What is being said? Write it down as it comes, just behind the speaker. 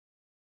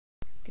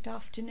Good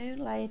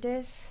afternoon,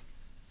 ladies.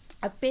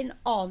 I've been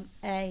on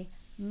a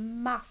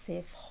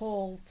massive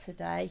haul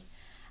today.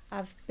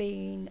 I've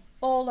been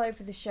all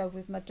over the show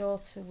with my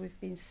daughter. We've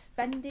been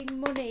spending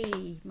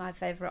money, my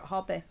favourite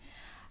hobby.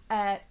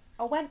 I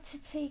went to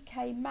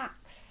TK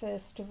Maxx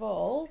first of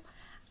all,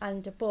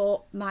 and I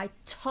bought my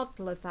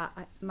toddler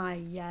that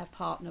my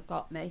partner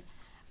got me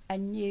a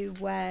new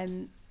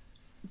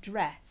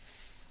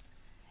dress.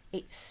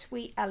 It's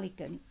Sweet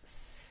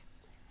Elegance,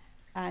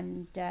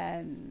 and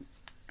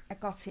I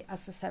got it,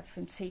 as I said,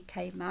 from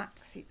TK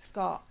Maxx. It's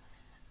got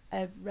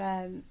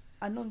an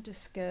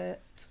underskirt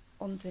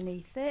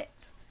underneath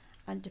it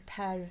and a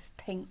pair of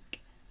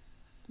pink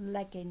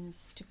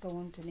leggings to go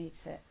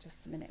underneath it.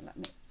 Just a minute, let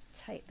me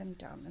take them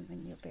down and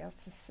then you'll be able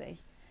to see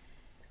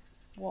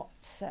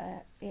what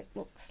it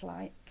looks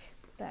like.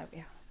 There we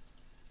are.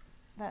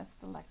 There's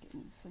the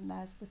leggings and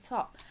there's the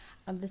top.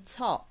 And the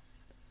top,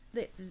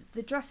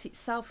 the dress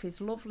itself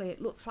is lovely.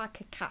 It looks like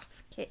a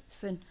Kath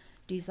Kitson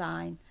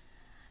design.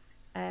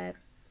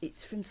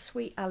 It's from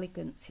Sweet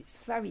Elegance. It's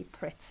very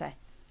pretty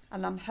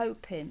and I'm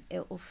hoping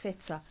it will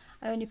fit her.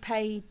 I only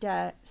paid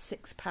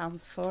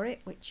 £6 for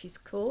it, which is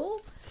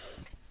cool.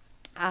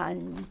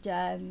 And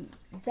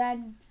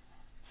then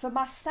for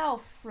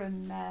myself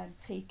from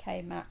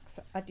TK Maxx,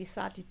 I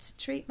decided to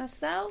treat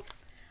myself,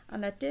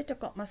 and I did. I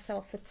got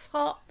myself a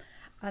top,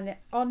 and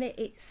on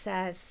it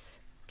says,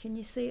 can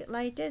you see it,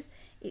 ladies?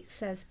 It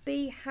says,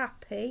 "Be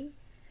happy,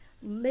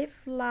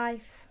 live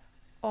life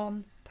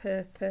on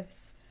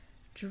purpose,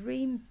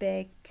 dream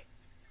big,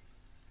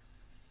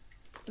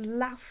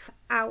 laugh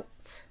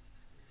out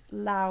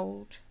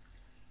loud,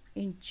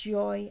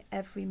 enjoy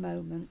every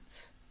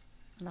moment."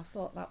 And I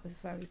thought that was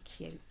very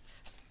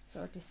cute,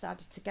 so I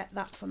decided to get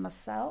that for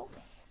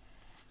myself.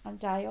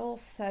 And I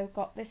also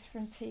got this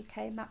from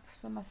TK Maxx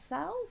for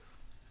myself.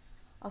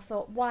 I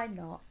thought, why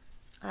not?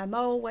 I'm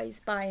always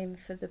buying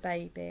for the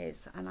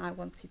babies, and I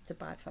wanted to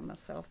buy for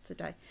myself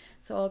today.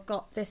 So I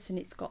got this, and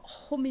it's got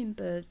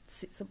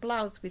hummingbirds. It's a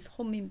blouse with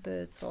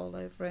hummingbirds all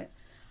over it.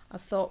 I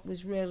thought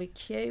was really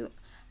cute.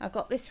 I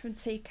got this from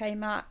TK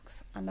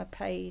Maxx, and I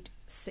paid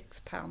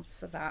 £6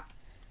 for that,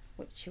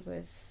 which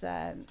was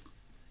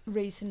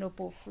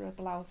reasonable for a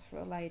blouse for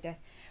a lady.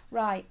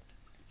 Right,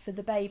 for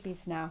the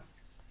babies now.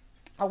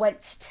 I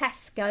went to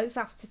Tesco's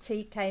after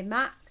TK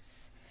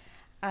Maxx,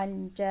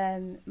 and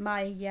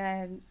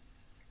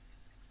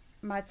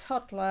my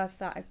toddler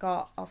that I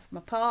got off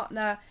my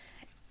partner,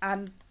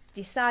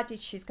 decided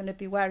she's going to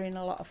be wearing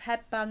a lot of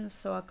headbands,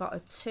 so I got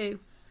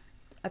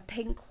a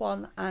pink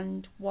one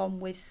and one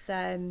with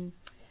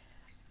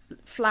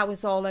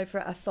flowers all over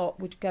it. I thought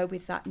would go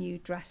with that new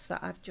dress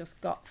that I've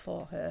just got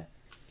for her.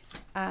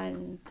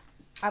 And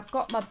I've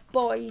got my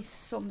boys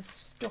some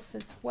stuff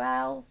as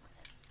well,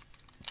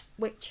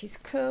 which is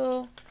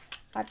cool.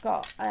 I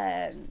got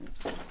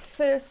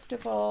first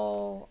of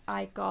all,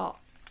 I got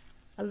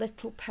a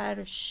little pair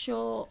of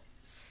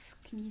shorts.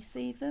 Can you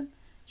see them?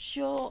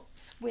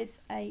 Shorts with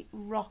a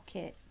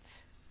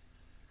rocket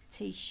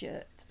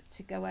t-shirt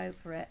to go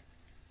over it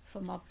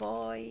for my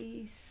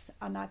boys,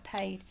 and I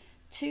paid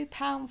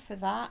 £2 for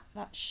that.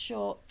 That's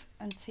short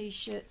and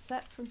t-shirt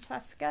set from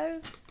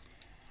Tesco's.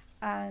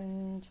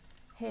 And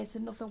here's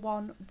another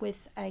one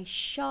with a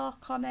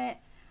shark on it,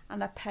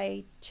 and I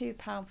paid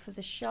 £2 for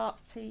the shark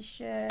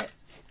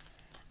t-shirt.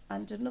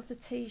 And another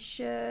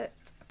t-shirt,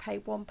 I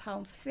paid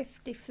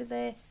 £1.50 for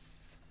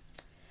this.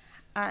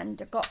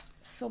 And I got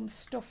some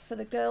stuff for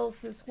the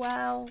girls as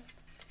well.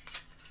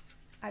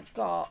 I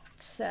got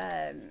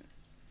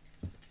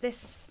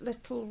this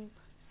little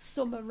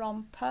summer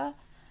romper,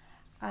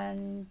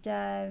 and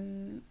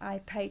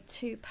I paid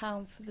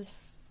 £2 for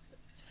this.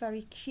 It's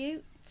very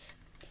cute.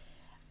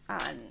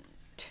 And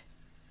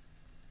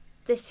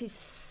this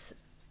is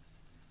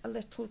a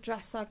little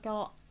dress I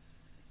got,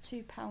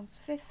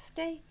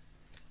 £2.50.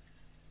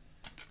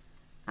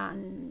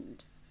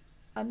 And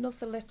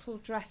another little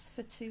dress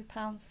for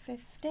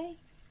 £2.50.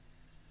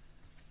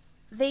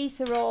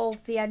 These are all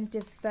the end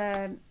of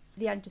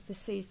the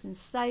season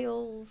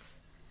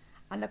sales,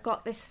 and I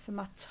got this for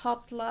my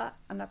toddler,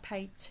 and I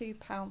paid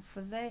 £2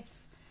 for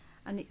this,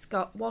 and it's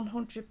got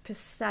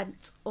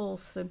 100%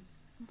 awesome.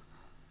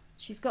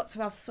 She's got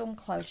to have some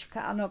clothes,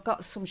 and I've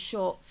got some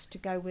shorts to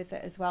go with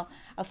it as well.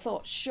 I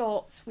thought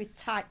shorts with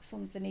tights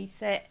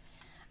underneath it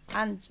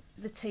and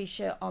the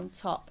t-shirt on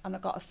top, and I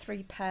got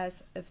 3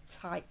 pairs of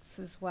tights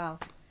as well.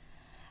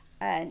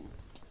 And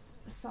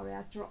sorry,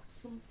 I dropped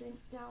something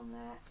down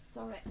there,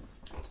 sorry.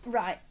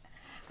 Right,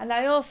 and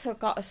I also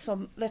got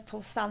some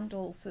little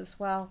sandals as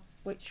well,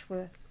 which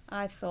were,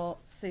 I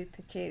thought,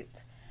 super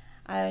cute.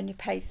 I only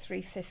paid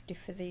 £3.50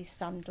 for these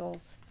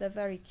sandals. They're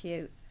very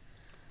cute.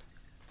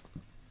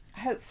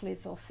 Hopefully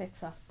they'll fit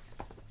her.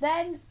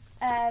 Then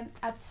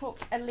I took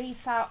a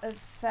leaf out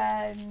of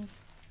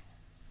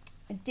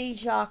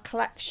Deja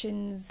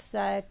Collections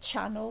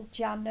channel,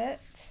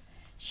 Janet.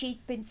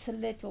 She'd been to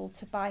Lidl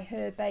to buy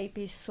her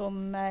baby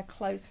some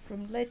clothes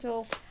from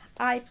Lidl.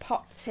 I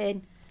popped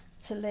in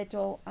to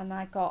Lidl and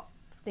I got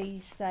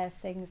these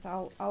things.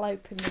 I'll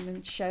open them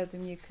and show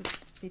them. You could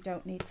they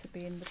don't need to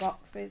be in the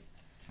boxes.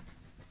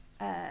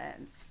 I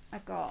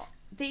got,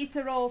 these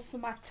are all for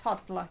my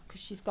toddler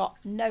because she's got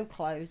no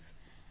clothes.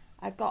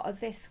 I got her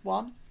this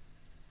one,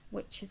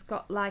 which has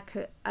got like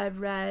a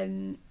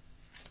rain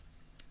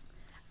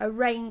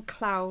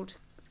cloud,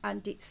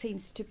 and it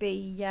seems to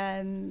be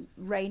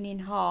raining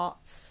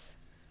hearts,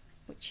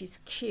 which is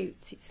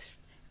cute. It's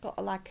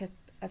got like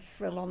a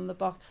frill on the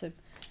bottom.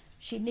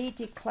 She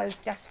needed clothes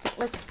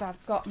desperately because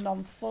I've got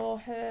none for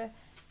her,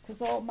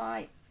 because all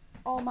my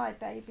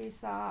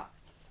babies are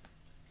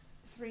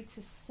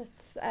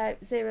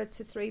 0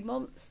 to 3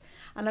 months,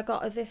 and I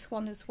got her this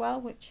one as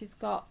well, which has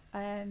got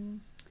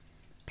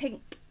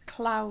pink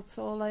clouds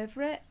all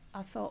over it.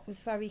 I thought was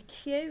very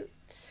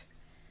cute.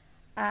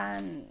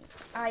 And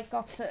I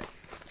got her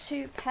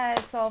 2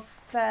 pairs of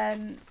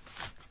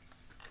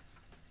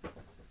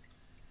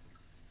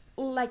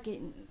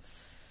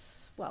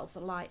leggings, well, the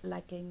light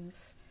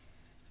leggings,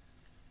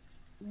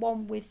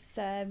 one with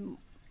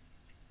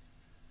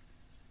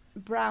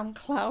brown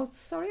clouds.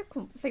 Sorry, I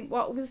couldn't think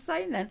what I was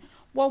saying then.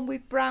 One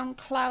with brown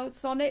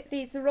clouds on it.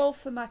 These are all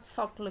for my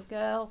toddler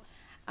girl,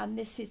 and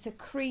this is a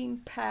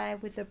cream pair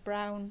with a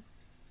brown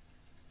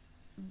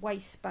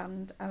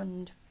waistband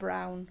and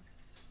brown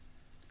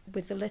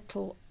with a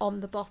little on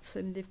the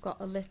bottom. They've got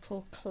a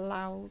little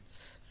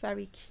clouds,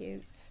 very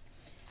cute.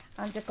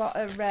 And I got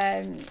a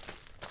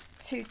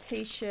 2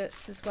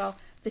 t-shirts as well.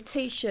 The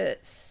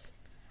t-shirts,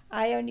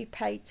 I only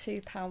paid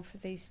 £2 for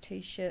these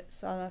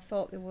t-shirts, and I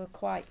thought they were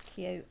quite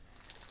cute.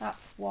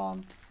 That's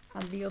one,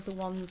 and the other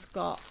one's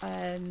got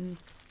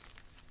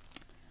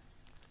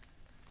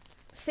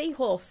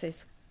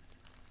seahorses,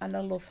 and I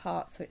love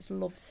hearts, so it's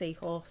love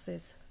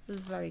seahorses. It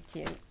was very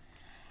cute.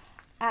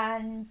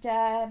 And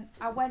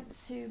I went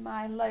to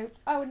my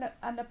and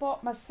I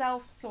bought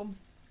myself some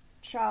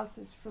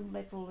trousers from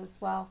Lidl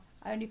as well.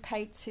 I only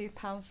paid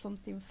 £2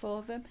 something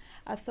for them.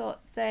 I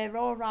thought they're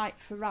all right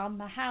for around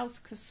the house,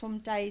 because some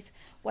days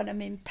when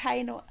I'm in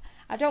pain,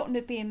 I don't want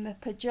to be in my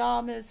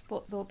pyjamas,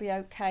 but they'll be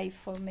okay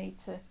for me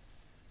to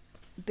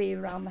be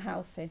around the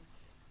house in.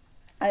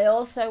 I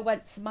also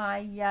went to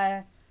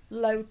my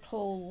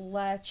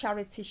local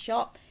charity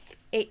shop.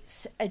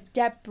 It's a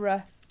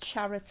Deborah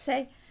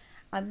charity,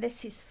 and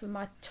this is for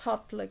my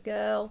toddler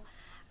girl,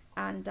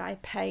 and I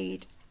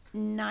paid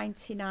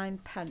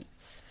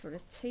 99p for a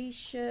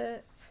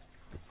t-shirt.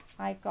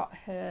 I got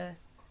her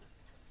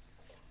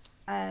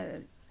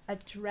a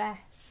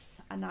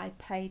dress, and I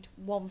paid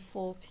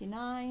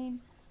 £1.49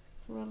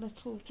 for a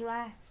little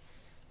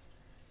dress.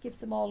 Give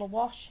them all a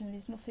wash, and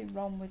there's nothing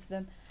wrong with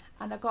them.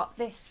 And I got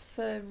this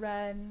for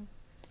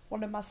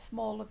one of my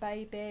smaller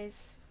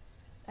babies,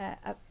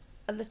 a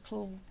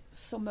little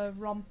summer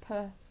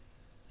romper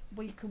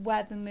where you can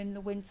wear them in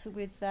the winter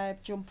with a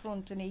jumper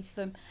underneath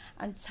them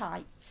and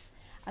tights,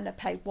 and I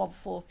paid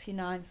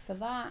 £1.49 for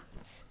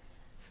that.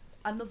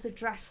 Another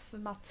dress for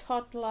my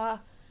toddler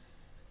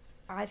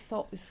I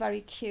thought was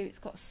very cute. It's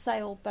got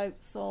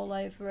sailboats all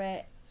over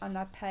it, and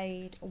I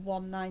paid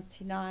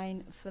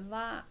 £1.99 for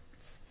that.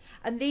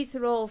 And these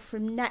are all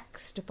from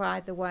Next, by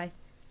the way.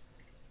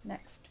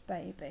 Next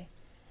Baby.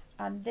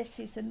 And this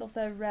is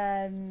another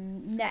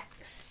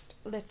Next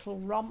little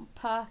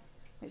romper.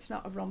 It's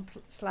not a romper,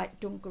 it's like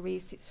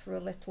dungarees, it's for a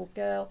little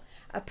girl.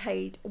 I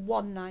paid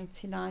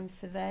 £1.99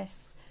 for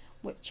this,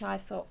 which I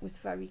thought was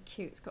very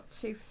cute. It's got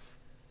 2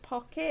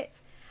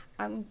 pockets,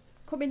 and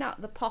coming out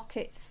of the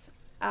pockets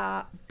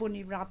are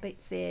bunny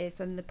rabbit's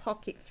ears, and the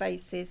pocket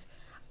faces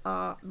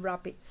are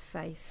rabbit's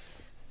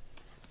face.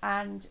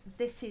 And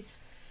this is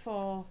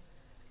for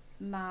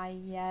my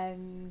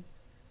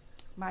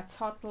my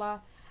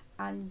toddler,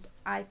 and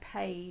I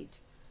paid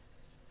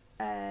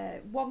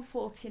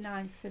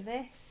 £1.49 for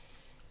this.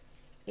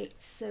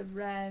 It's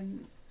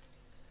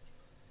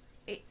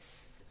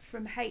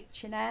from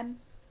H&M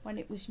when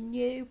it was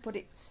new, but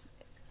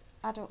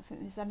I don't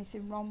think there's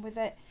anything wrong with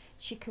it.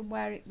 She can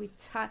wear it with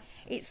tie.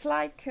 It's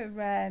like a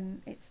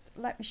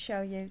let me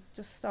show you.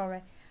 Just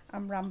sorry,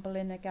 I'm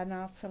rambling again,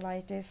 aren't I,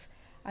 ladies?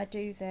 I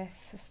do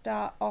this. I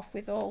start off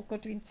with all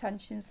good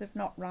intentions of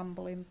not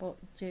rambling, but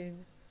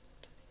do.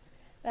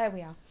 There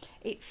we are.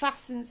 It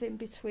fastens in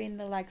between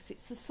the legs.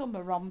 It's a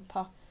summer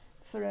romper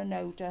for an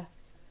older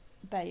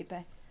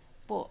baby,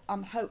 but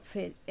I'm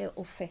hoping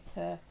it'll fit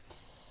her.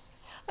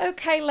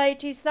 Okay,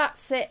 ladies,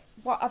 that's it.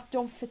 What I've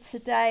done for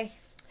today.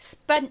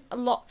 Spent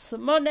lots of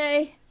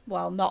money.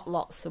 Well, not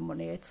lots of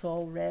money at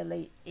all,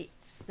 really.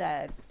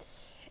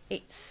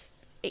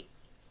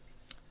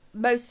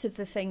 Most of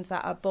the things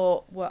that I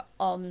bought were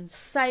on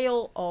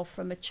sale or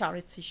from a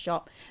charity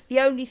shop.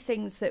 The only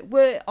things that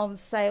were on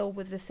sale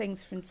were the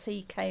things from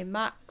TK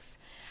Maxx,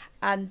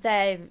 and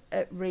they're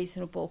at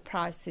reasonable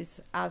prices.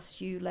 As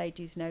you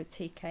ladies know,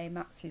 TK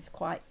Maxx is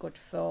quite good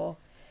for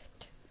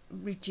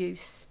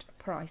reduced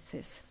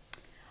prices.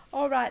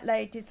 All right,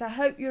 ladies, I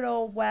hope you're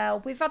all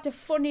well. We've had a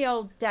funny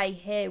old day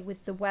here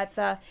with the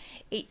weather.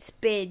 It's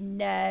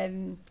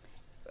been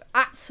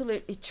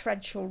absolutely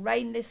torrential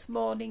rain this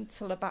morning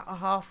till about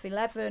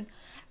 11:30,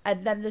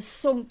 and then the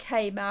sun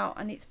came out,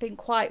 and it's been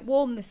quite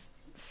warm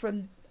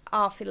from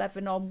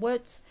 11:30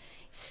 onwards.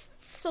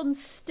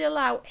 Sun's still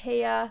out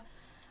here,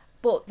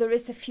 but there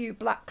is a few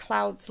black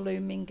clouds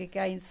looming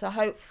again, so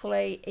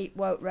hopefully it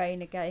won't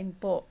rain again,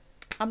 but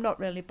I'm not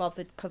really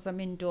bothered because I'm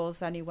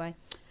indoors anyway.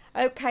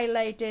 Okay,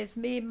 ladies,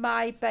 me and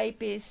my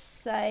babies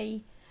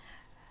say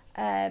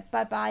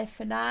bye-bye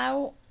for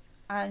now,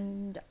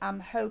 and I'm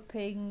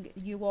hoping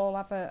you all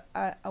have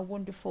a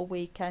wonderful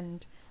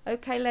weekend.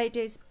 Okay,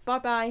 ladies,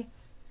 bye-bye.